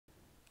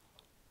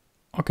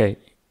Okay,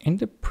 in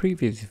the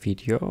previous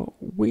video,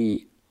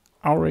 we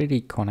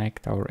already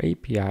connect our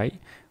API,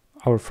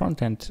 our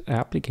front-end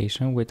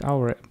application with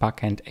our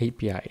back-end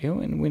API,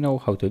 and we know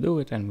how to do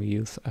it, and we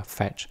use a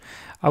fetch.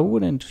 I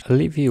wouldn't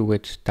leave you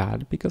with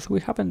that because we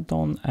haven't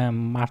done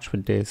much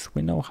with this.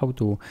 We know how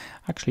to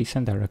actually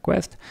send a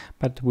request,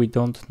 but we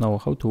don't know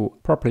how to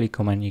properly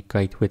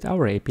communicate with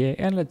our API,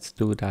 and let's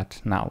do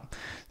that now.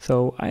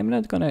 So I'm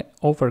not gonna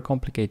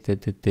overcomplicate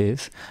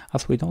this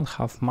as we don't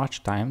have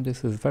much time.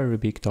 This is a very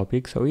big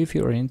topic, so if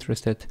you're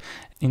interested,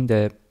 in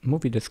the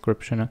movie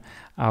description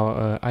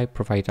I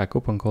provide a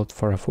coupon code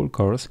for a full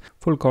course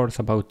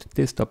about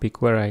this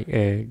topic where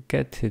I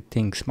get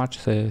things much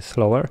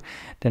slower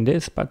than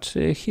this, but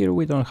here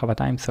we don't have a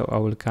time, so I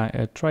will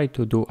try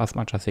to do as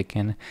much as I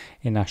can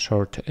in a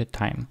short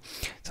time.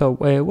 So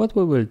what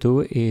we will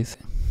do is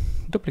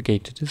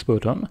duplicate this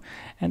button,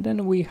 and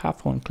then we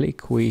have one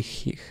click, we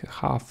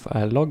have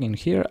a login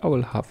here. I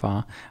will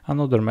have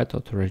another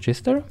method to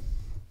register,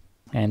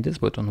 and this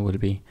button will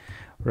be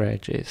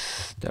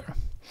register.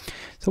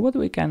 So what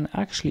we can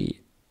actually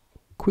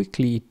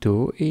quickly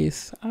do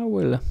is I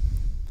will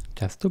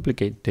just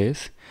duplicate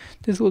this.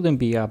 This wouldn't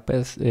be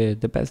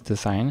the best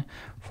design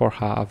for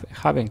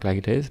having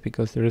like this,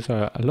 because there is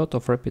a lot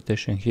of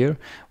repetition here.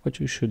 What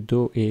you should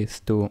do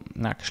is to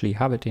actually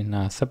have it in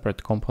a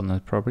separate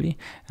component probably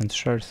and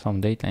share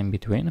some data in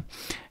between.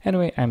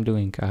 Anyway, I'm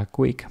doing a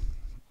quick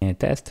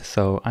test,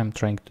 so I'm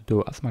trying to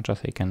do as much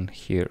as I can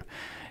here.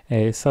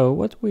 So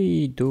what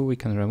we do, we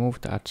can remove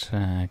that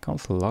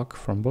console log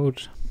from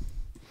both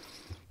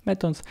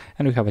methods,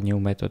 and we have a new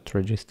method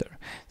register.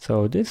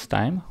 So this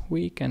time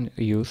we can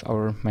use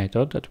our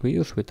method that we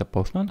use with the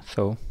postman.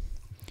 So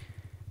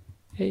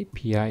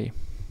API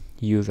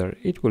user,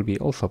 it will be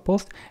also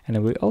post, and it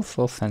will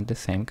also send the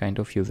same kind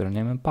of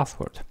username and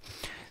password.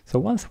 So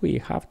once we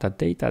have that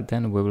data,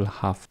 then we will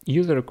have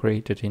user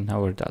created in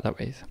our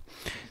database.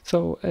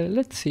 So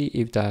let's see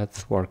if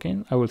that's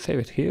working. I will save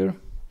it here.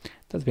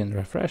 That's been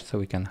refreshed, so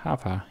we can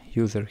have a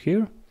user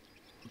here.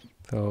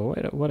 So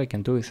what I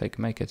can do is I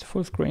can make it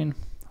full screen,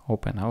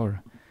 open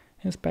our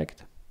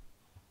inspect,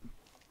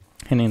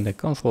 and in the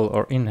console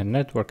or in the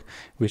network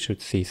we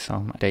should see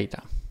some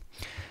data.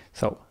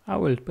 So I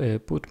will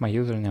put my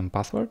username and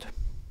password.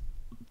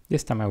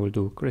 This time I will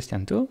do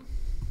Christian2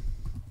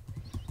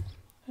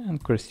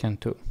 and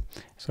Christian2.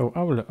 So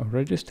I will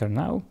register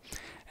now,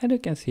 and you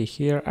can see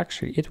here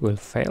actually it will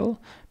fail,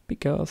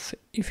 because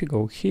if you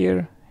go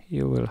here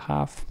you will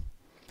have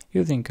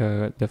using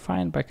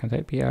define backend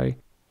API.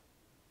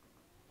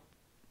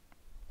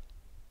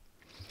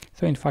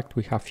 So in fact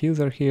we have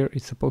user here,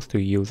 it's supposed to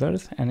be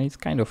users, and it's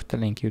kind of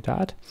telling you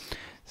that.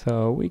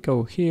 So we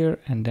go here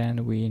and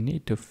then we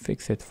need to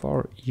fix it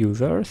for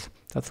users.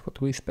 That's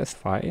what we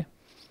specify.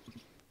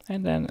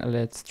 And then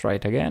let's try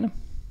it again.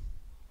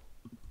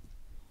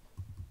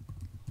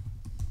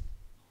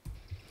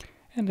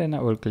 And then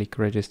I will click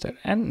register,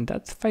 and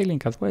that's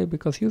failing as well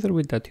because user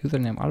with that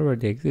username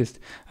already exists.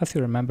 As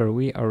you remember,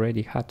 we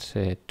already had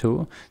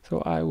 2,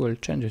 so I will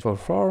change it for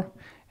 4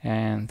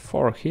 and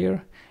 4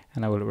 here,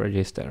 and I will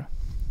register.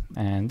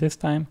 And this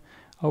time,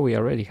 oh, we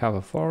already have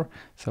a 4,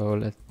 so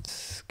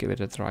let's give it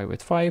a try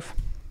with 5.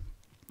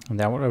 And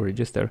then I will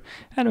register,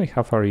 and we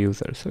have our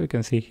user. So you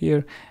can see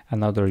here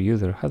another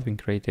user has been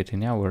created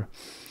in our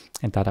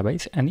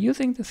database. And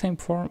using the same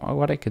form,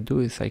 what I could do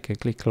is I can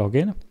click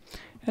login,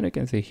 and you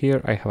can see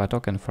here I have a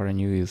token for a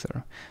new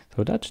user.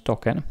 So that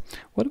token,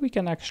 what we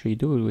can actually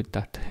do with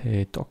that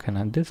token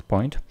at this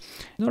point,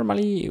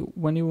 normally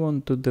when you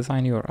want to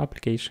design your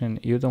application,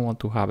 you don't want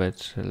to have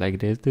it like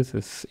this. This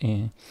is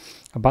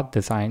a bad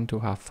design to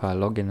have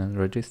login and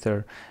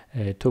register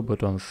 2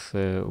 buttons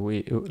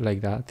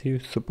like that. You're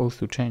supposed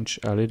to change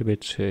a little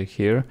bit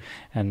here,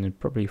 and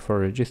probably for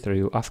register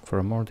you ask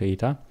for more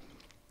data.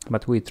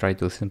 But we try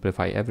to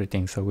simplify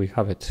everything, so we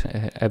have it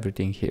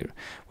everything here.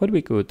 What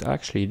we could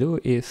actually do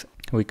is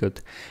we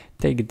could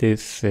take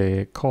this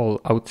call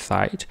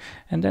outside,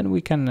 and then we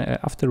can,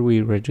 after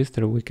we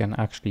register, we can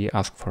actually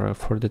ask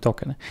for the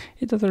token.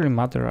 It doesn't really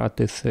matter at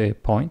this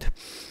point,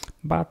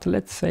 but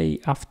let's say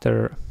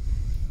after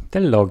the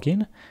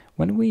login,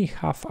 when we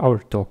have our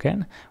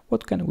token,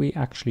 what can we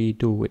actually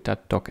do with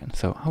that token?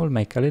 So I will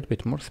make a little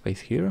bit more space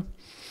here,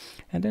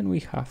 and then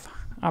we have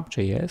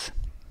app.js.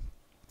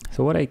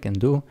 So what I can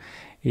do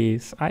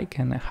is I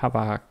can have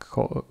a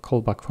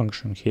callback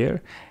function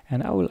here,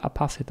 and I will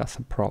pass it as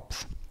a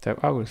props. So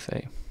I will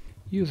say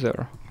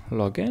user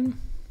login,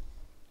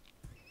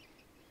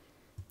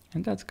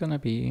 and that's gonna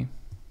be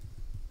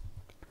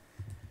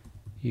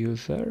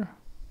user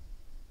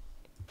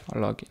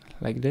login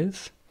like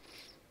this.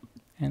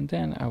 And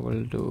then I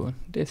will do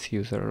this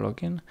user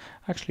login.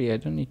 Actually, I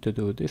don't need to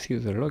do this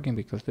user login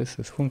because this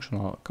is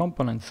functional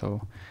component,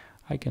 so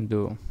I can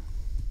do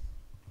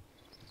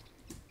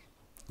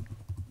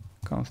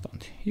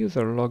constant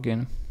user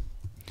login.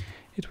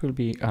 It will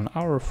be an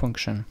hour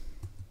function,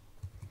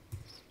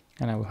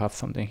 and I will have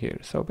something here.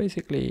 So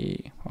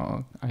basically,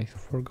 I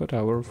forgot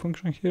our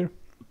function here,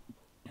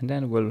 and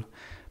then we'll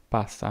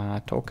pass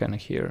a token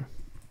here.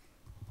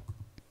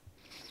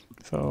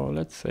 So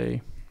let's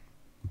say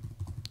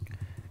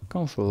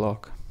console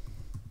log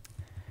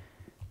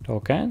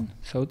token.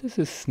 So this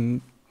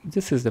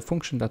is the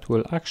function that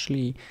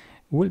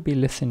will be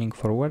listening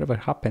for whatever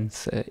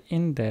happens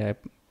in the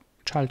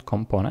child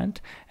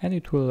component, and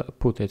it will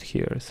put it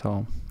here.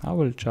 So I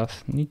will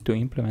just need to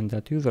implement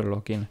that user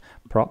login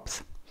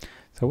props.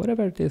 So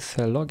whatever this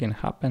login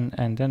happen,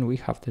 and then we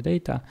have the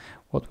data,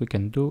 what we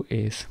can do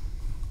is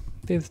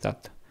this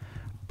that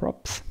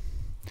props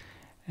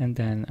and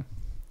then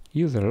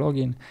user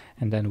login,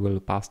 and then we'll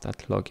pass that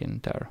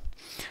login there.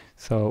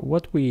 So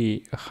what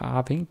we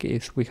having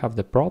is we have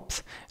the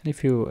props, and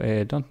if you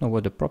don't know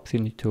what the props, you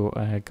need to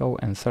go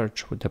and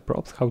search with the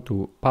props how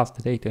to pass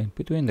the data in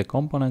between the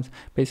components.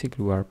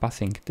 Basically we are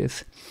passing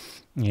this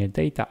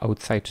data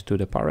outside to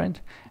the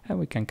parent, and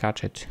we can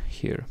catch it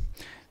here.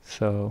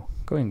 So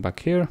going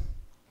back here,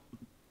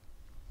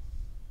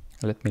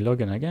 let me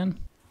log in again,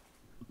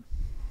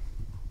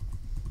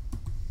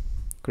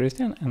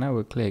 Christian, and I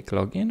will click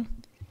login.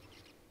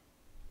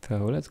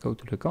 So let's go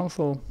to the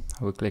console,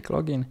 I will click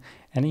login,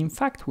 and in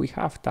fact we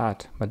have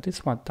that, but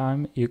this one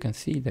time you can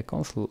see the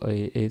console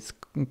is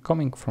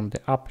coming from the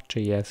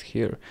app.js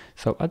here.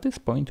 So at this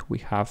point we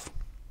have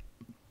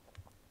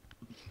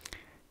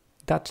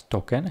that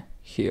token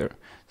here.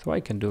 So what I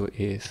can do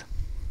is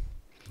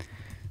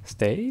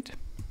state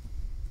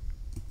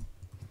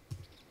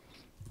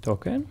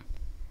token,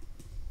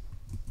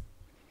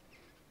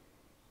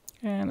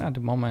 and at the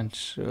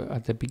moment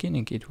at the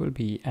beginning it will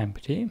be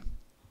empty.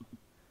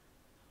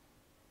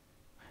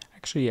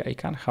 Actually, I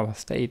can't have a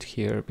state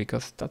here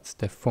because that's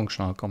the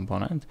functional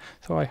component.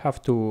 So I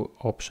have two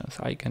options.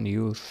 I can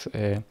use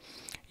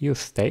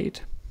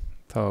state.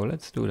 So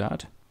let's do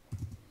that.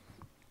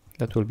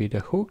 That will be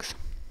the hooks.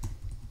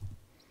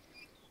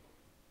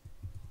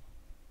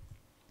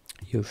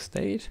 Use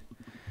state.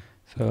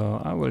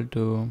 So I will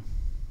do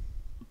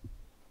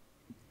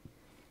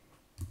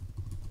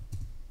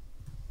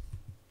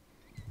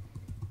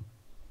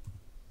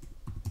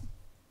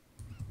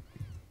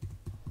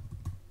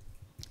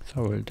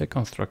so we'll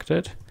deconstruct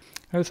it.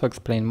 I also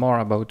explain more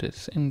about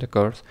this in the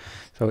course,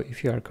 so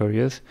if you are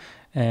curious.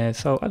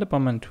 So at the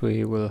moment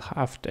we will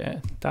have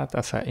that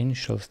as an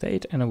initial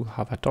state, and we'll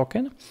have a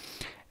token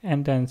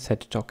and then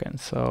set token.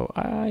 So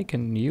I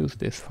can use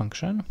this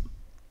function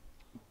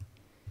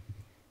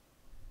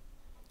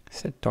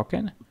set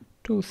token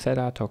to set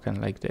a token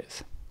like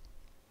this,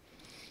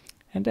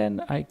 and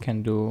then I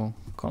can do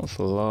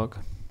console log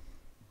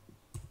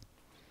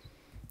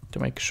to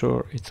make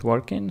sure it's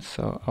working.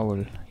 So I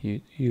will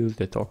use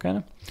the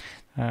token.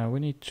 We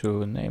need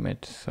to name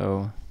it,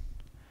 so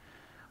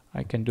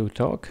I can do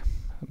talk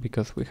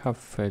because we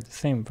have the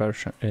same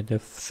version, the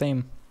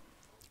same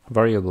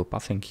variable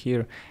passing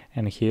here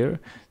and here.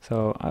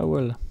 So I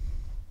will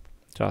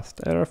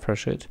just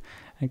refresh it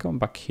and come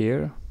back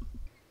here.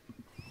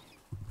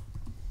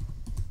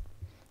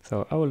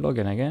 So I will log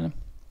in again,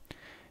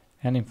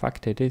 and in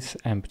fact it is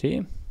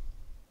empty.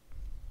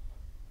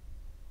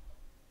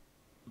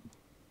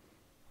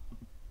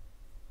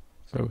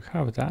 So we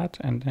have that,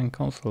 and then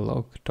console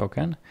log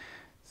token.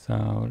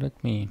 So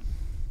let me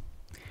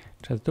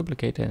just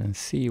duplicate it and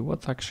see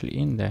what's actually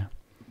in the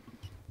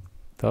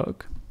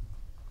dog.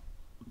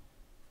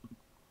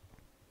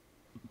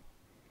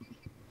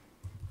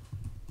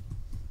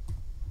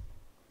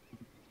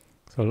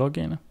 So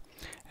login,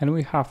 and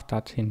we have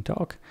that in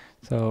doc.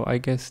 So I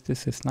guess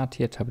this is not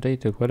yet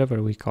updated,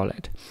 whatever we call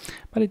it,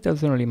 but it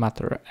doesn't really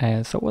matter.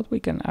 So what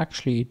we can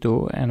actually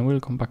do, and we'll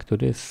come back to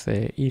this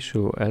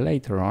issue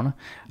later on,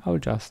 I'll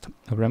just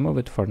remove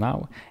it for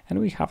now, and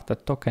we have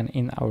that token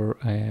in our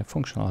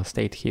functional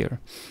state here.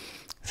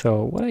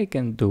 So what I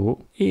can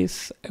do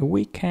is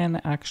we can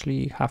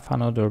actually have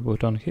another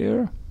button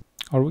here,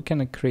 or we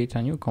can create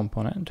a new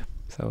component.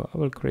 So I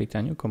will create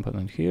a new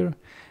component here,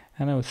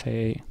 and I will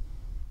say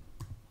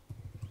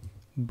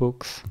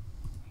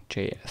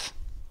books.js.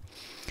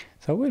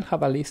 So we'll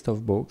have a list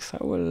of books.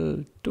 I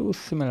will do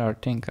similar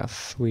thing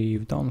as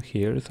we've done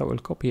here. So I will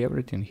copy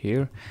everything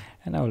here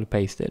and I will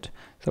paste it.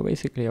 So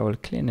basically I will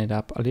clean it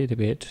up a little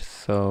bit.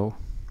 So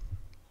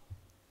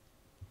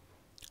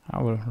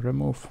I will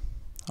remove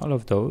all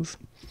of those.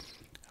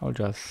 I'll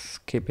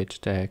just keep it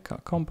the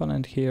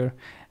component here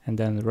and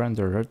then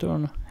render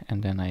return,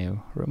 and then I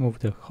remove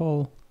the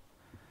whole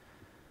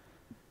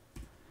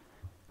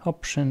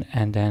option,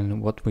 and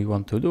then what we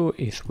want to do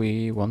is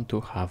we want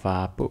to have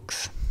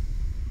books.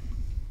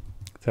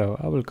 So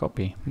I will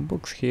copy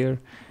books here,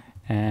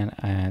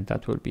 and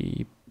that will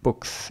be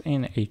books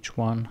in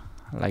h1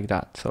 like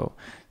that. So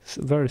it's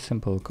a very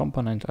simple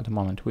component. At the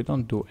moment we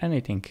don't do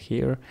anything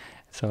here,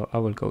 so I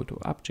will go to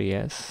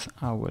app.js,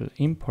 I will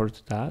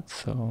import that,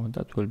 so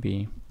that will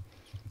be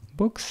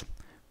books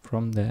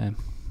from the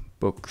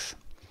books,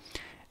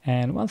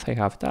 and once I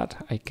have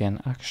that I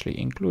can actually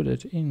include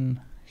it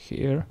in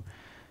here.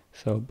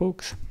 So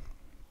books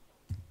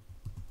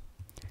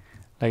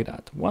like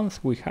that.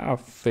 Once we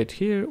have it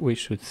here, we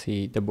should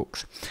see the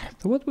books.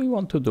 So what we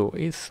want to do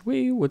is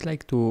we would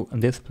like to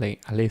display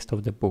a list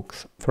of the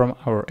books from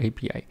our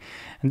API.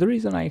 And the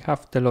reason I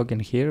have the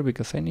login here,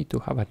 because I need to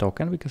have a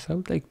token, because I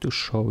would like to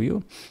show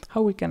you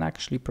how we can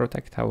actually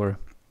protect our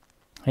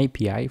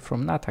API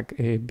from not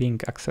being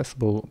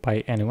accessible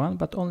by anyone,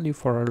 but only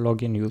for a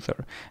login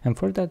user. And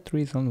for that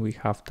reason, we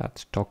have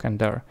that token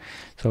there.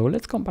 So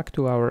let's come back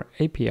to our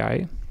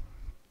API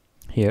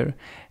here,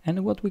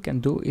 and what we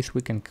can do is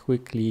we can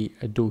quickly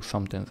do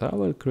something. So I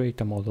will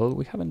create a model.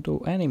 We haven't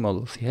done any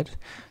models yet,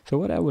 so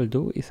what I will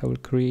do is I will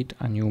create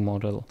a new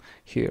model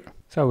here.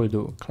 So I will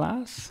do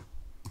class,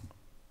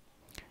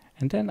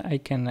 and then I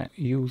can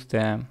use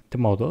the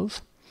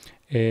models.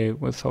 In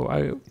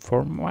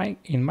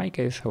my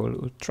case, I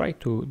will try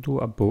to do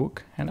a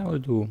book, and I will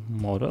do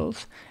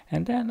models,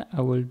 and then I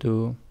will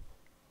do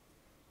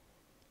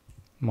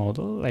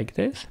model like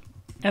this.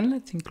 And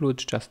let's include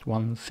just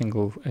one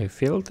single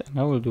field, and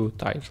I will do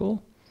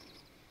title,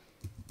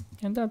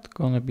 and that's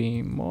gonna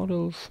be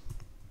models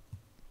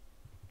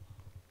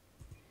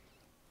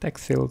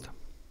text field,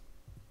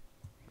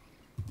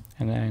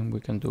 and then we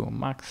can do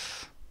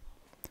max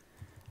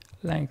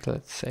length,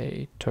 let's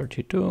say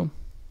 32,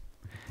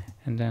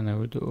 and then I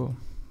will do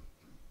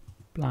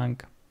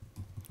blank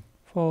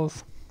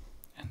false,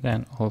 and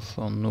then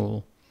also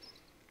null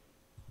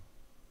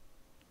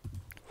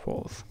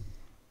false.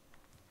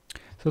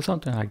 So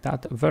something like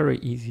that, very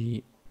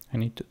easy. I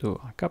need to do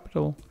a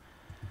capital.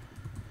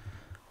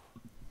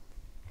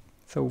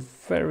 So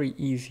very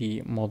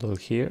easy model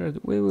here.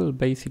 We will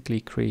basically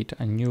create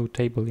a new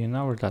table in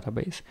our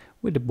database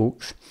with the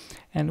books.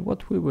 And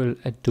what we will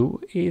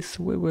do is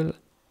we will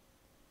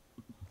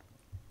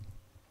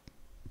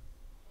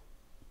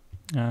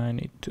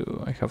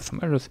I have some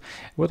errors.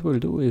 What we'll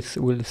do is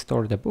we'll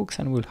store the books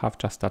and we'll have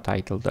just a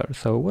title there.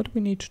 So what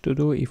we need to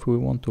do if we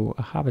want to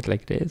have it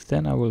like this,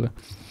 then I will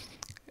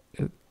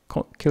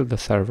kill the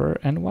server,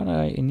 and what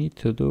I need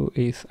to do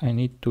is I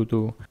need to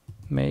do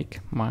make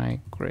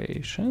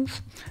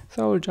migrations.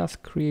 So I will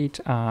just create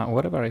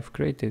whatever I've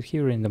created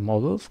here in the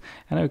models,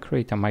 and I'll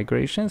create a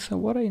migration. So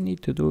what I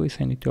need to do is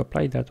I need to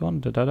apply that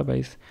on the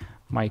database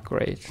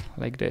migrate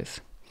like this.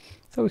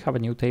 So we have a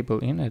new table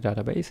in a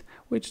database,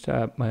 which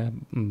the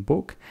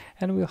book,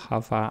 and we'll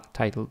have a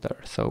title there.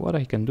 So what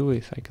I can do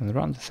is I can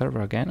run the server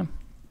again.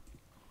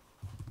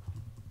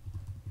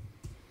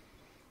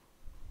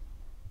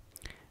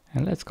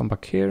 And let's come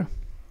back here,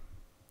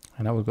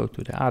 and I will go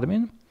to the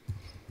admin.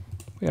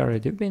 We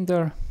already been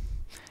there,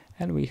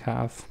 and we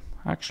have,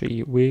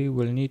 actually we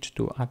will need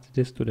to add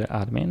this to the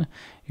admin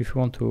if you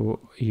want to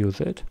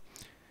use it.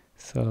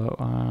 So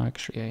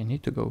actually I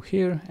need to go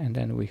here, and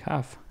then we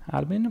have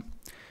admin.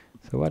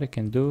 So what I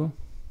can do,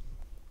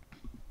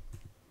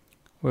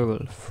 we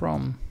will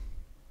from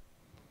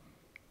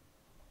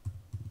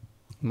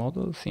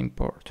models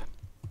import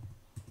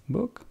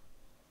book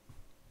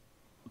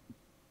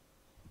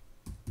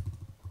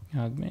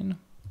admin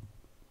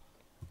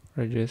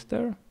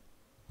register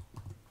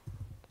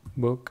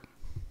book,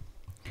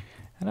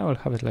 and I will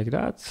have it like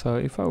that. So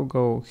if I will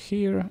go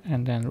here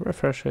and then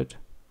refresh it,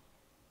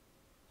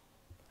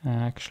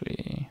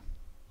 actually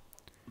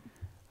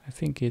I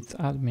think it's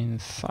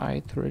admin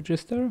site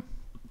register,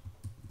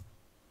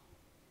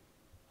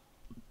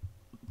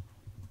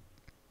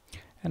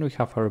 and we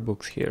have our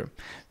books here.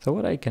 So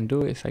what I can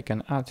do is I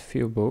can add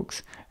few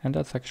books, and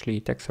that's actually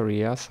text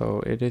area,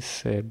 so it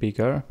is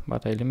bigger,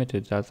 but I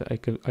limited that.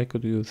 I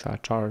could use a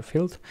char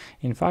field,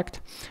 in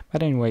fact,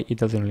 but anyway, it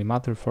doesn't really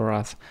matter for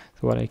us.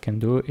 So what I can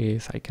do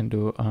is I can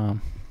do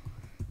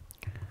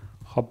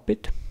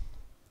Hobbit,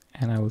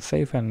 and I will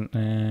save and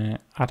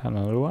add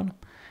another one,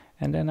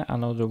 and then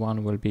another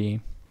one will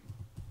be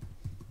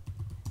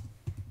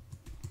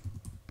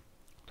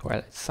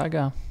Twilight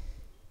Saga.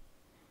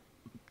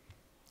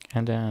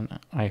 And then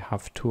I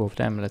have two of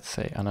them, let's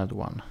say another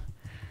one,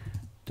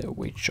 The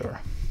Witcher.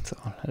 So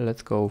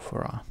let's go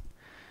for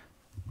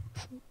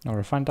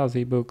our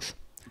fantasy books.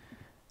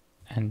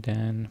 And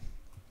then,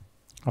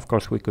 of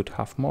course, we could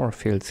have more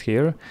fields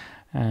here,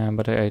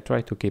 but I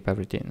try to keep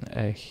everything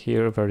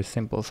here very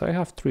simple. So I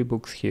have 3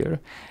 books here,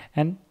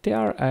 and they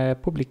are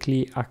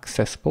publicly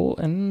accessible,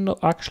 and no,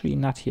 actually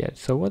not yet.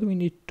 So what we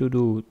need to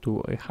do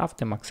to have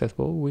them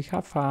accessible, we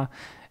have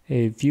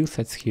view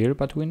sets here,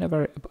 but we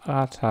never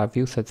add a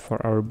view set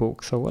for our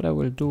book. So what I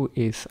will do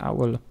is I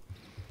will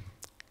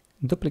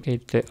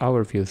duplicate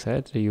our view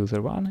set, the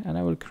user one, and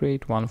I will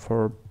create one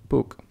for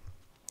book.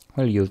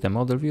 We'll use the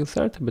model view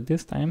set, but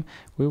this time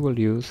we will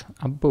use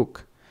a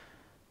book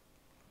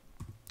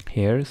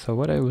here. So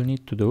what I will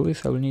need to do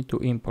is I will need to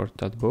import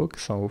that book.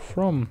 So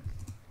from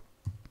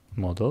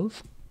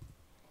models,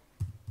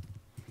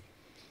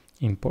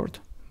 import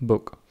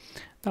book.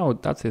 Now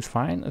that is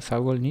fine. So I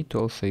will need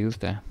to also use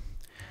the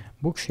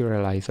book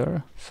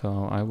serializer.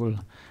 So I will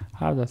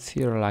have that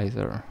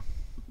serializer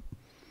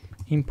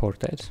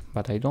imported,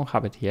 but I don't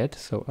have it yet.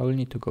 So I will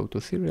need to go to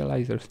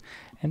serializers,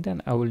 and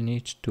then I will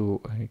need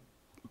to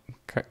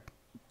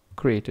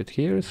create it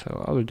here.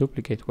 So I will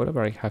duplicate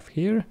whatever I have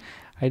here.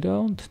 I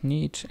don't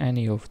need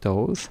any of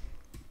those.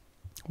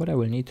 What I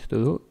will need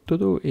to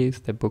do is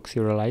the book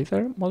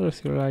serializer, model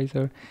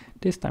serializer.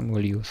 This time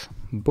we'll use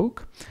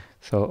book.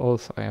 So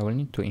also I will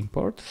need to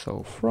import.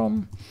 So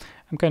from,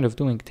 I'm kind of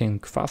doing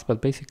things fast,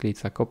 but basically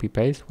it's a copy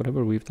paste.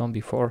 Whatever we've done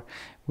before,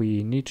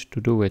 we need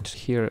to do it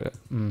here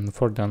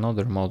for the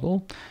another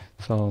model.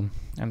 So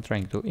I'm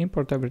trying to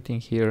import everything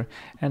here,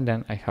 and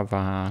then I have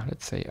a,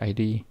 let's say,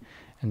 ID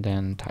and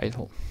then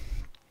title.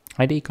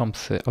 ID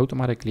comes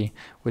automatically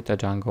with the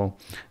Django,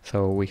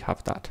 so we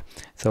have that.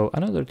 So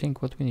another thing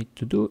what we need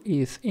to do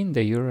is in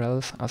the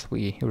URLs, as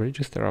we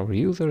register our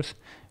users,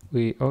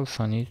 we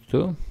also need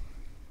to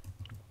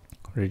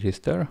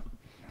register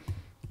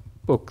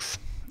books.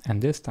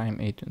 And this time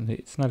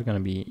it's not going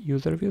to be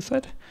user view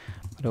set,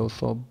 but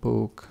also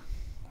book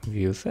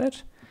view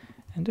set.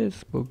 And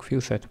this book view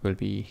set will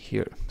be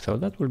here. So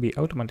that will be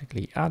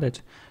automatically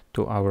added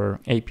to our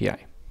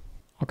API.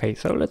 Okay,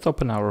 so let's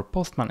open our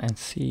Postman and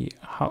see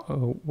how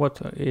what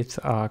is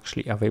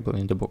actually available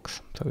in the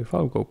books. So if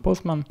I'll go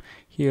Postman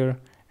here,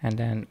 and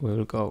then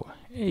we'll go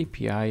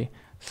API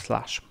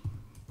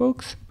 /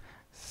 books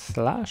 /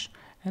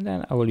 and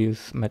then I will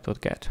use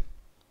method get.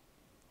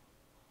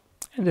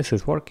 And this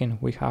is working.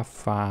 We have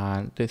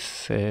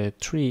this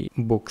 3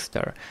 books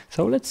there.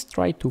 So let's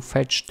try to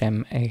fetch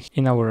them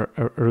in our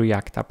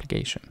React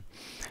application.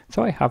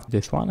 So I have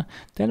this one.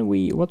 Then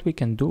what we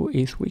can do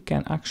is we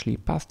can actually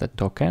pass the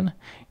token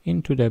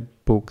into the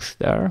books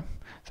there.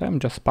 So I'm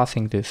just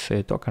passing this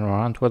token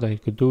around. What I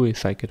could do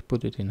is I could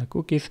put it in the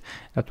cookies.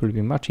 That will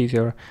be much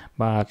easier.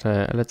 But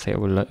let's say I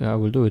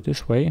will do it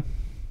this way.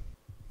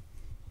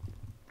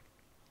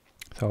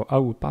 So I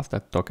will pass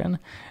that token,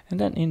 and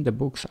then in the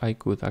books I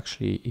could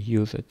actually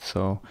use it.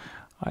 So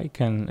I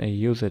can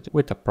use it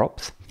with the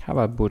props. Have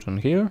a button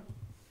here,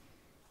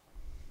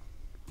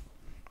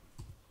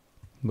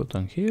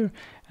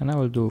 and I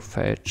will do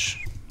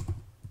fetch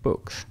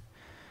books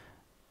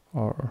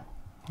or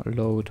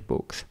load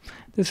books.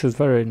 This is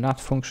very not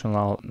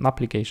functional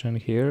application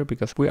here,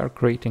 because we are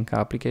creating an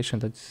application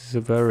that is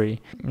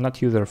very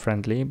not user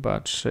friendly,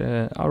 but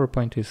our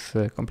point is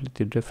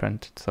completely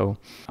different. So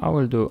I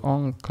will do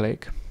on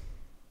click,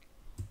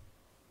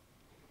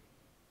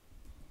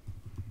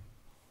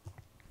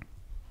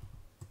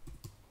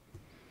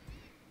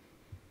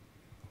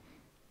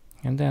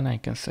 and then I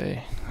can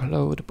say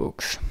load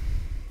books.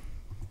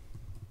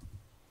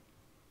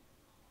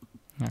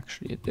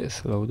 Actually it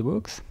is load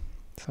books.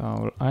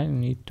 So I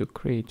need to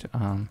create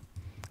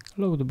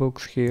load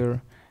books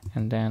here,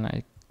 and then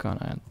I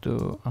gonna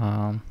do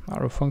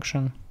arrow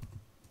function.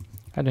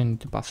 I don't need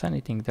to pass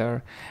anything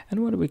there.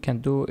 And what we can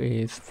do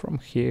is from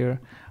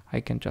here I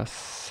can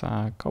just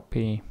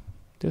copy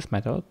this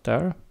method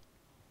there.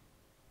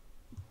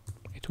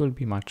 It will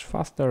be much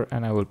faster,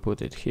 and I will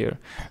put it here.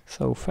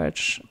 So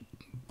fetch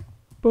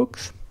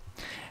books,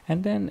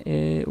 and then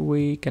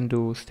we can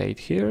do state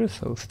here.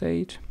 So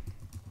state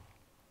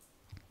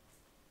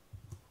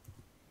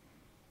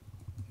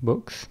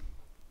books,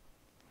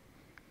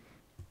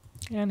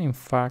 and in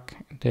fact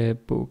the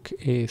book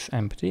is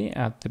empty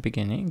at the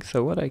beginning.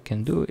 So what I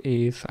can do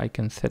is I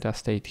can set a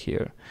state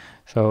here.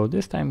 So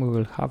this time we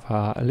will have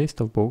a list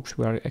of books.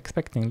 We are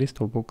expecting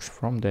list of books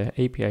from the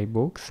API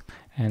books,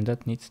 and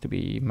that needs to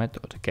be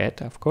method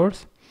get, of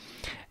course.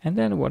 And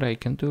then what I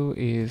can do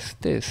is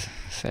this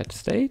set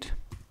state,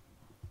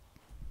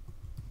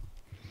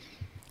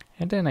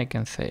 and then I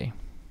can say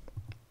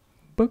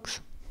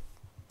books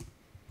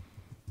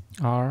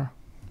are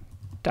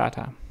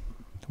data,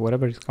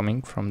 whatever is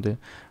coming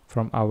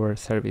from our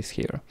service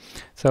here.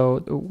 So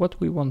what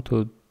we want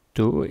to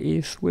do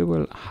is we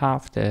will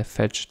have the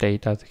fetch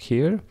data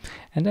here,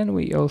 and then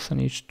we also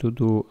need to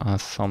do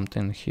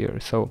something here.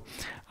 So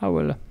I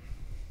will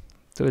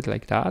do it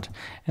like that,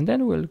 and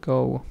then we'll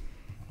go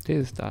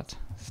this dot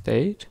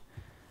state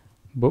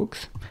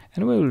books,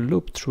 and we will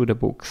loop through the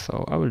books.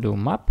 So I will do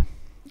map,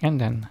 and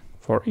then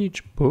for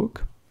each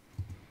book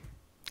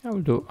I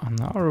will do an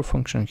arrow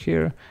function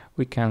here.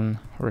 We can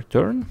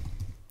return,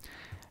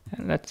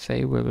 and let's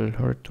say we will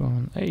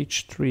return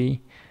h3,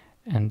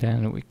 and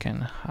then we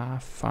can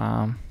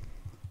have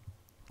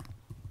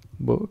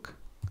book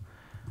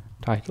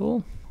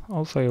title.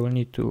 Also I will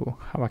need to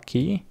have a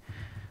key,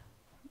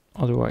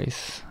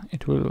 otherwise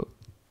it will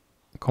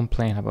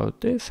complain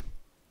about this.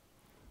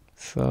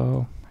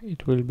 So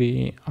it will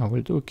be, I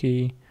will do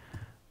key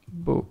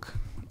book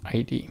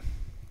ID.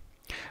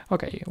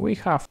 Okay, we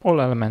have all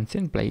elements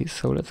in place,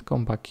 so let's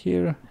come back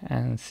here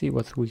and see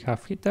what we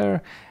have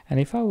there.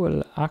 And if I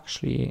will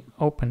actually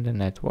open the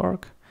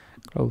network,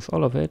 close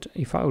all of it,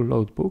 if I will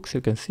load books, you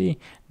can see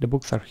the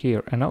books are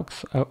here, and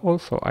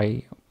also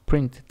I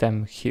print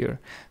them here.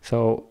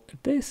 So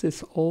this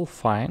is all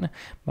fine,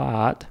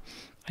 but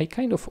I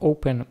kind of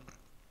open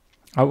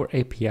our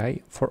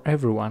API for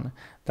everyone,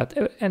 that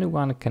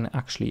anyone can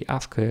actually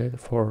ask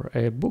for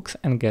books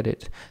and get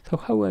it. So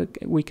how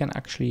we can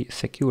actually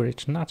secure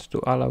it, not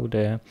to allow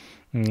the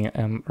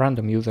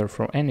random user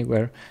from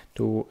anywhere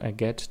to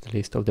get the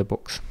list of the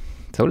books.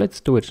 So let's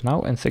do it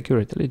now and secure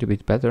it a little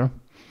bit better.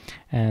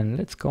 And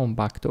let's go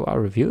back to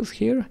our views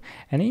here,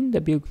 and in the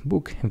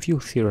book view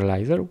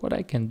serializer, what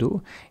I can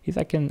do is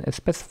I can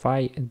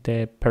specify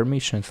the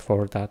permissions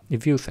for that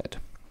view set.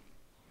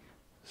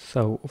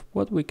 So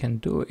what we can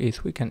do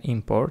is we can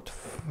import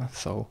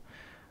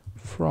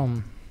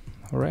from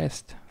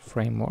REST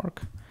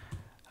framework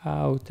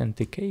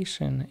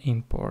authentication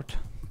import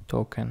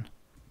token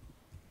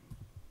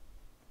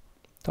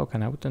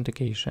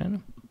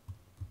authentication,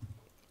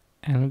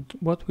 and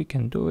what we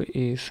can do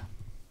is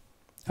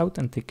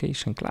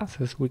authentication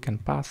classes, we can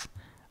pass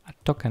a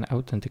token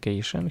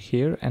authentication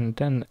here and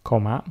then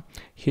comma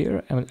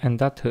here, and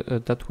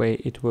that way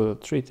it will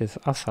treat this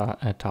as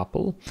a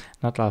tuple,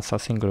 not as a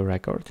single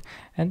record.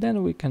 And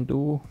then we can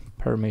do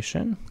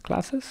permission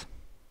classes,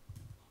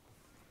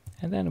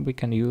 and then we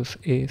can use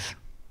is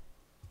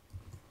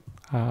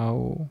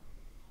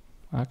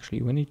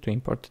actually we need to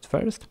import it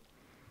first.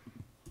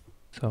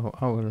 So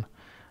I will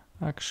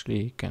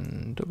actually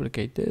can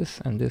duplicate this,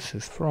 and this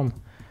is from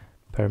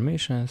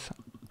permissions.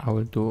 I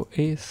will do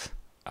is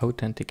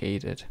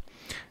authenticated.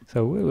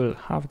 So we will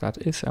have that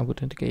is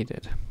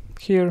authenticated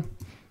here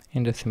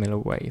in the similar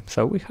way.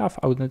 So we have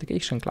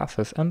authentication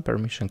classes and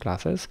permission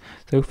classes.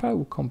 So if I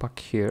will come back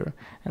here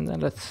and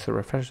then let's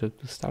refresh it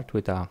to start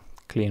with a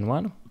clean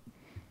one,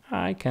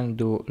 I can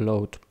do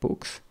load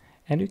books.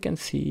 And you can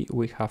see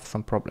we have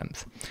some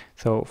problems.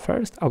 So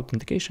first,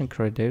 authentication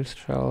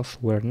credentials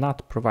were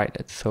not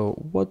provided. So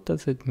what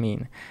does it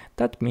mean?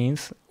 That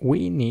means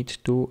we need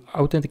to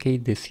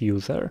authenticate this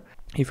user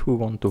if we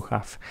want to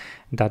have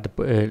that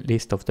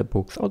list of the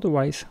books.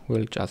 Otherwise,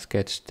 we'll just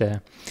get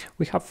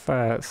we have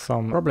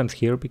some problems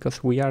here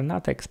because we are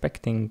not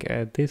expecting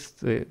this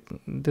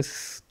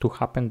to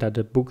happen, that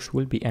the books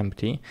will be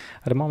empty.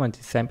 At the moment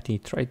it's empty.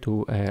 Try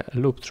to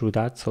loop through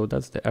that. So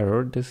that's the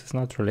error. This is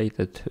not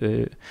related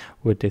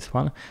with this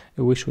one.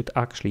 We should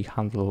actually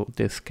handle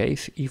this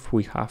case. If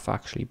we have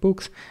actually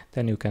books,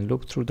 then you can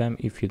loop through them.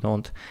 If you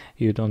don't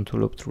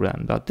loop through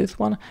them. But this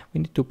one,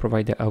 we need to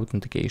provide the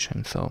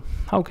authentication. So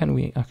how can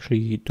we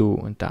actually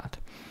do that?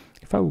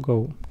 If I will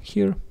go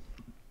here,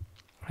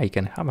 I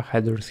can have a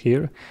headers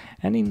here,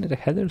 and in the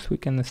headers we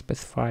can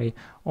specify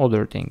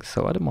other things.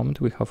 So at the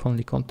moment we have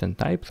only content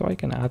type, so I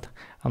can add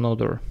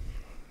another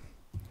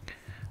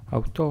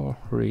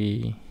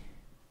authorization,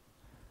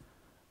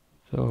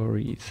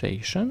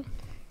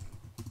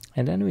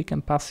 and then we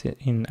can pass it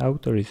in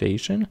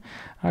authorization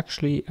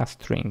actually a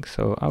string.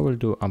 So I will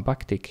do a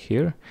backtick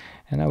here,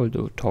 and I will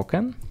do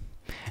token,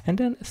 and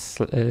then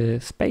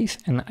space,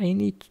 and I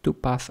need to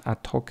pass a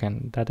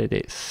token that it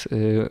is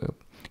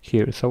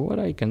here. So what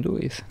I can do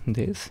is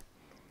this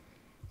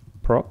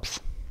props.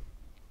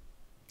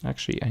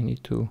 Actually, I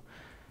need to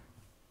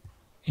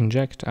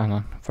inject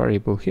a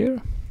variable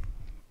here.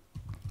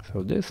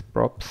 So this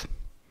props,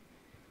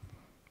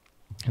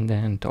 and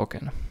then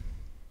token.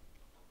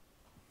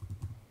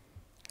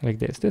 Like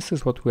this. This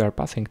is what we are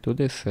passing to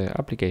this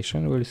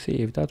application. We'll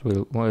see if that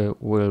will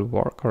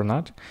work or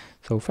not.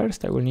 So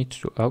first I will need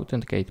to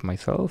authenticate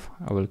myself.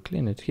 I will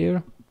clean it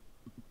here.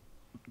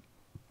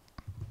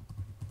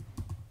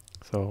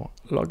 So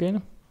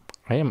login.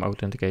 I am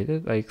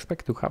authenticated. I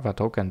expect to have a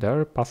token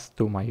there passed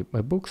to my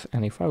books,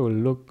 and if I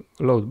will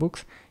load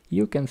books,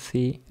 you can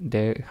see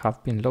they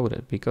have been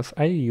loaded because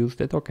I use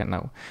the token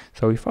now.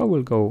 So if I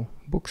will go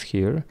books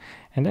here,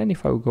 and then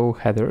if I will go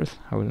headers,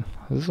 I will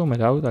zoom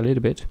it out a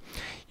little bit,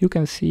 you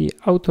can see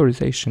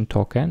authorization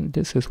token.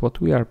 This is what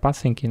we are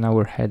passing in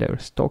our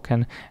headers,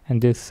 token,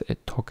 and this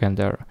token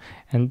there.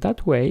 And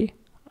that way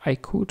I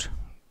could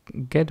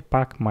get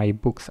back my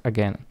books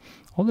again.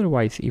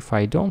 Otherwise, if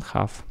I don't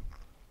have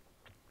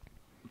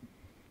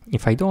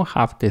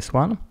this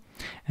one,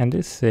 and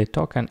this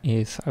token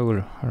is, I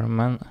will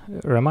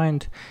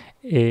remind,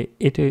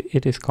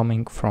 it is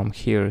coming from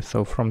here,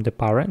 so from the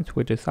parent,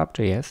 which is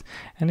app.js,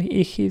 and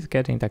he's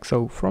getting that.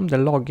 So from the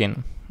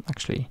login,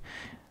 actually,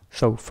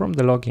 so from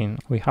the login,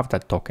 we have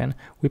that token,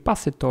 we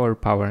pass it to our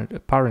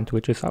parent,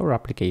 which is our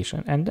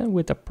application, and then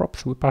with the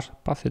props, we pass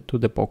it to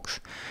the box.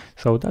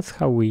 So that's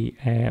how we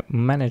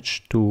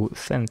manage to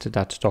send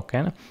that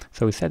token.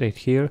 So we set it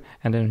here,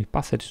 and then we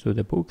pass it to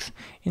the books.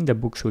 In the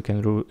books, we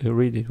can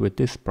read it with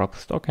this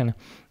props token,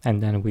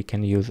 and then we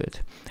can use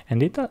it.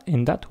 And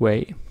in that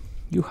way,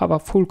 you have a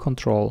full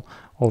control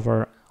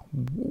over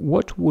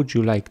what would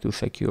you like to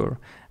secure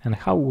and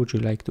how would you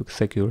like to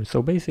secure.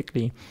 So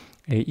basically,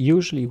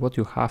 usually what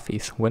you have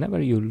is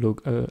whenever you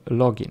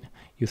log in,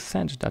 you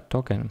send that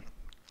token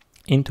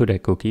into the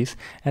cookies,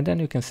 and then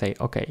you can say,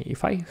 okay,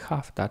 if I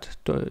have that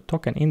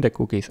token in the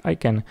cookies, I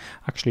can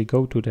actually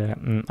go to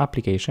the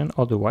application.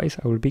 Otherwise,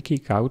 I will be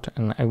kicked out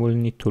and I will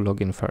need to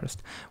log in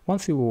first.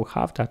 Once you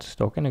have that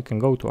token, you can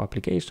go to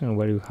application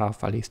where you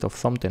have a list of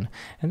something,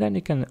 and then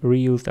you can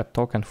reuse that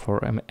token for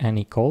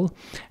any call.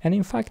 And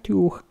in fact,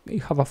 you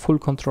have a full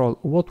control.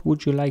 What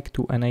would you like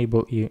to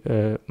enable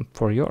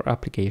for your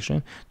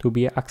application to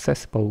be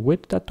accessible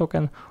with that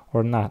token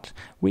or not?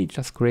 We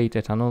just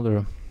created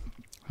another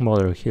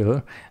model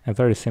here, a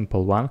very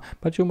simple one,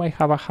 but you might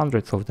have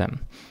hundreds of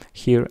them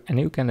here, and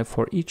you can,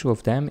 for each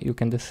of them, you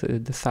can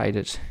decide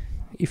it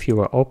if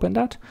you open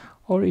that,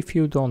 or if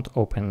you don't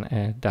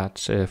open that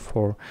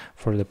for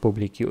the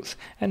public use,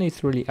 and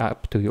it's really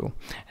up to you.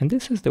 And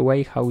this is the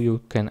way how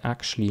you can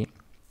actually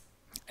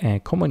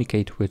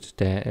communicate with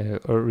the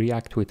or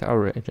react with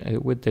our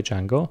with the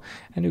Django.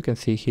 And you can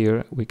see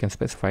here we can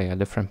specify a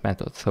different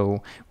method.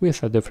 So we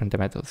have different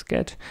methods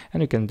get,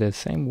 and you can the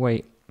same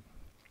way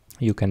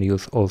you can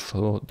use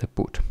also the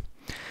put.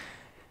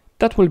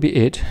 That will be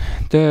it.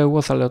 There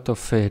was a lot of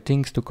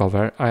things to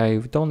cover.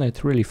 I've done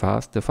it really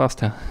fast, the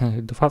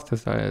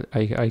fastest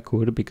I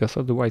could, because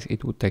otherwise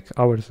it would take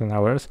hours and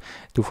hours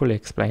to fully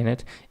explain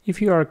it.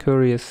 If you are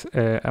curious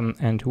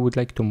and would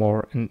like to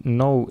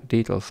know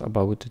details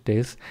about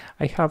this,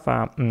 I have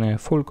a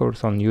full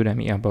course on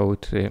Udemy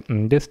about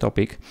this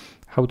topic,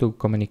 how to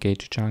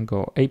communicate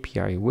Django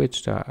API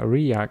with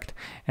React,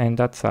 and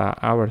that's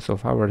hours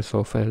of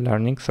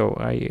learning. So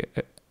I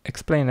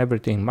explain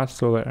everything much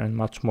slower and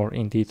much more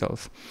in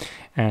details.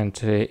 And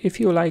if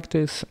you like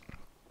this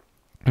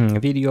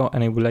video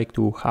and I would like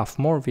to have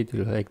more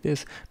videos like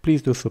this,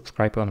 please do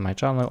subscribe on my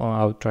channel, and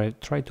I'll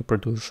try to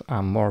produce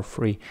more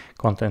free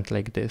content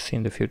like this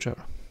in the future.